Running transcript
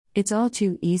It's all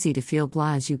too easy to feel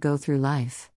blah as you go through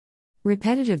life.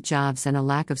 Repetitive jobs and a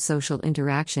lack of social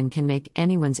interaction can make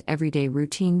anyone's everyday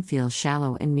routine feel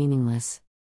shallow and meaningless.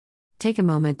 Take a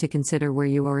moment to consider where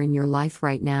you are in your life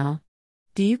right now.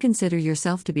 Do you consider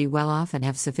yourself to be well off and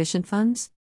have sufficient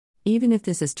funds? Even if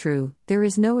this is true, there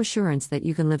is no assurance that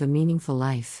you can live a meaningful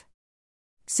life.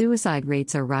 Suicide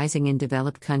rates are rising in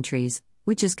developed countries,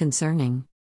 which is concerning.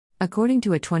 According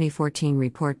to a 2014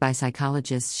 report by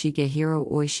psychologists Shigehiro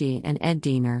Oishi and Ed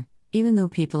Diener, even though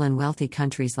people in wealthy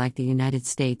countries like the United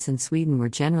States and Sweden were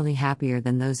generally happier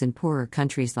than those in poorer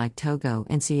countries like Togo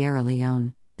and Sierra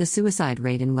Leone, the suicide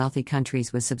rate in wealthy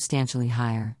countries was substantially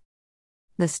higher.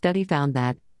 The study found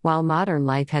that, while modern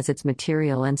life has its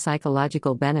material and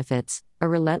psychological benefits, a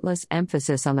relentless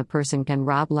emphasis on the person can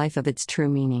rob life of its true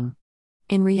meaning.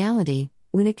 In reality,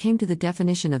 when it came to the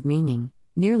definition of meaning,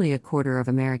 nearly a quarter of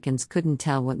Americans couldn't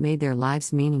tell what made their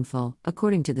lives meaningful,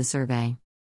 according to the survey.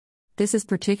 This is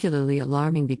particularly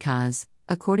alarming because,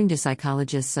 according to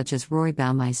psychologists such as Roy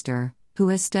Baumeister, who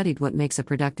has studied what makes a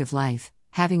productive life,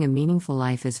 having a meaningful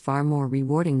life is far more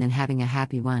rewarding than having a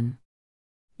happy one.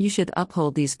 You should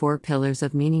uphold these 4 pillars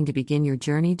of meaning to begin your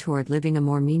journey toward living a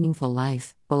more meaningful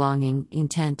life: belonging,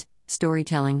 intent,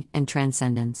 storytelling, and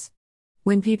transcendence.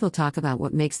 When people talk about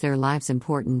what makes their lives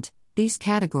important, these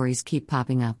categories keep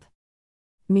popping up.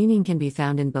 Meaning can be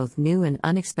found in both new and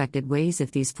unexpected ways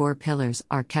if these 4 pillars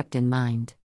are kept in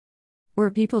mind.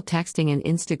 Were people texting and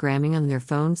Instagramming on their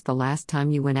phones the last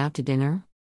time you went out to dinner?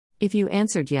 If you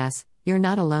answered yes, you're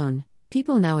not alone.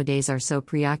 People nowadays are so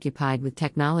preoccupied with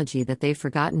technology that they've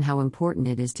forgotten how important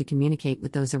it is to communicate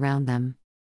with those around them.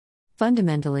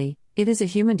 Fundamentally, it is a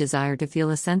human desire to feel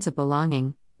a sense of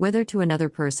belonging, whether to another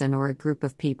person or a group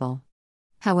of people.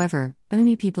 However,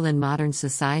 many people in modern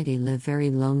society live very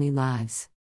lonely lives.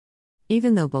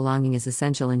 Even though belonging is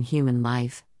essential in human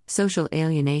life, social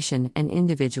alienation and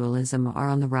individualism are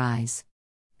on the rise.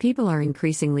 People are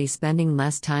increasingly spending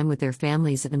less time with their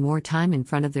families and more time in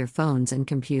front of their phones and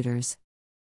computers.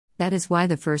 That is why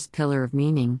the first pillar of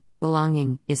meaning,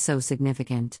 belonging, is so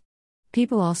significant.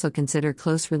 People also consider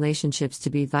close relationships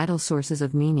to be vital sources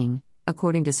of meaning,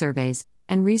 according to surveys,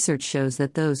 and research shows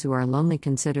that those who are lonely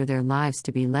consider their lives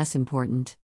to be less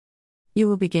important. You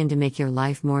will begin to make your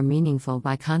life more meaningful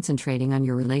by concentrating on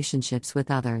your relationships with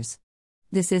others.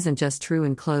 This isn't just true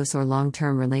in close or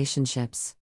long-term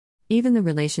relationships. Even the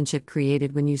relationship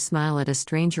created when you smile at a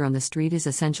stranger on the street is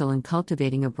essential in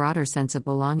cultivating a broader sense of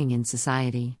belonging in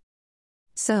society.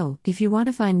 So, if you want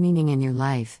to find meaning in your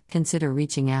life, consider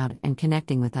reaching out and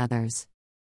connecting with others.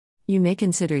 You may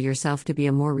consider yourself to be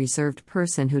a more reserved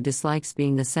person who dislikes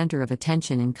being the center of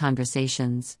attention in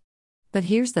conversations. But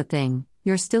here's the thing,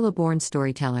 you're still a born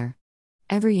storyteller.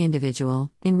 Every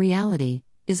individual, in reality,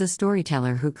 is a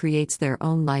storyteller who creates their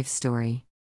own life story.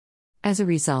 As a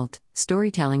result,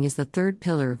 storytelling is the 3rd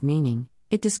pillar of meaning.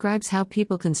 It describes how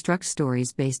people construct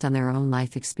stories based on their own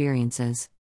life experiences.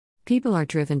 People are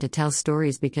driven to tell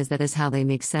stories because that is how they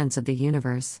make sense of the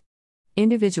universe.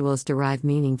 Individuals derive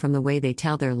meaning from the way they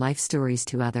tell their life stories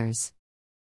to others.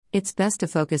 It's best to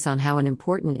focus on how an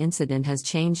important incident has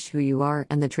changed who you are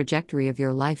and the trajectory of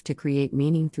your life to create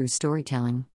meaning through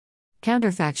storytelling.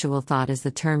 Counterfactual thought is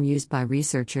the term used by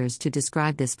researchers to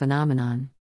describe this phenomenon.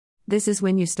 This is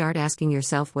when you start asking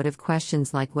yourself what if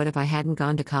questions like what if I hadn't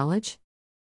gone to college?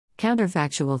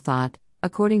 Counterfactual thought,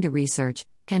 according to research,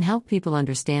 can help people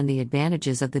understand the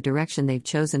advantages of the direction they've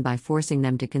chosen by forcing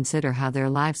them to consider how their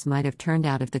lives might have turned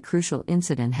out if the crucial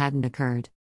incident hadn't occurred.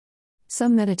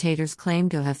 Some meditators claim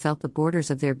to have felt the borders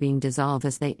of their being dissolve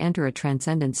as they enter a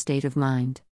transcendent state of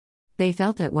mind. They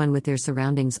felt at one with their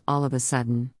surroundings all of a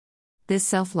sudden. This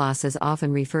self-loss is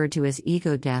often referred to as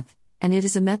ego death, and it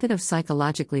is a method of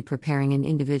psychologically preparing an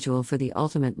individual for the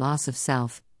ultimate loss of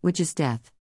self, which is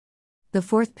death. The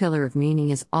 4th pillar of meaning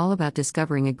is all about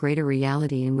discovering a greater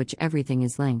reality in which everything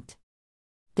is linked.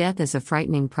 Death is a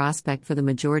frightening prospect for the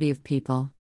majority of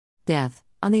people. Death,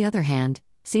 on the other hand,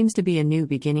 seems to be a new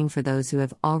beginning for those who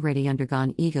have already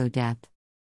undergone ego death.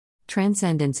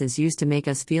 Transcendence is used to make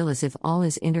us feel as if all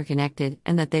is interconnected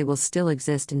and that they will still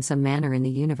exist in some manner in the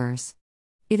universe.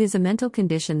 It is a mental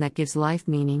condition that gives life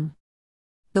meaning.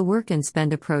 The work and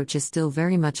spend approach is still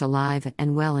very much alive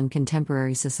and well in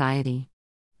contemporary society.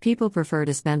 People prefer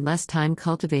to spend less time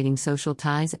cultivating social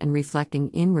ties and reflecting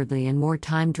inwardly and more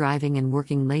time driving and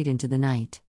working late into the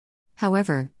night.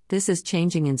 However, this is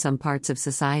changing in some parts of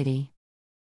society.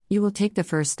 You will take the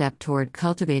first step toward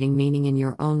cultivating meaning in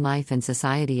your own life and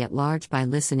society at large by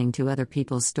listening to other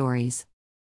people's stories.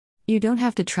 You don't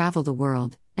have to travel the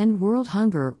world, end world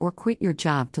hunger, or quit your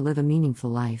job to live a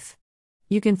meaningful life.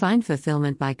 You can find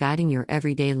fulfillment by guiding your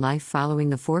everyday life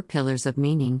following the 4 pillars of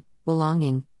meaning,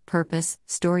 belonging, purpose,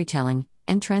 storytelling,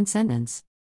 and transcendence.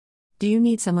 Do you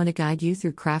need someone to guide you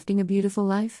through crafting a beautiful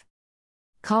life?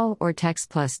 Call or text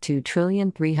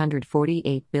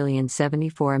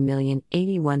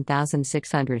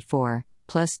 +2,348,074,081,604,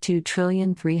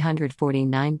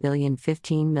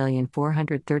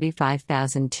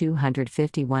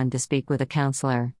 +2,349,015,435,251 to speak with a counselor.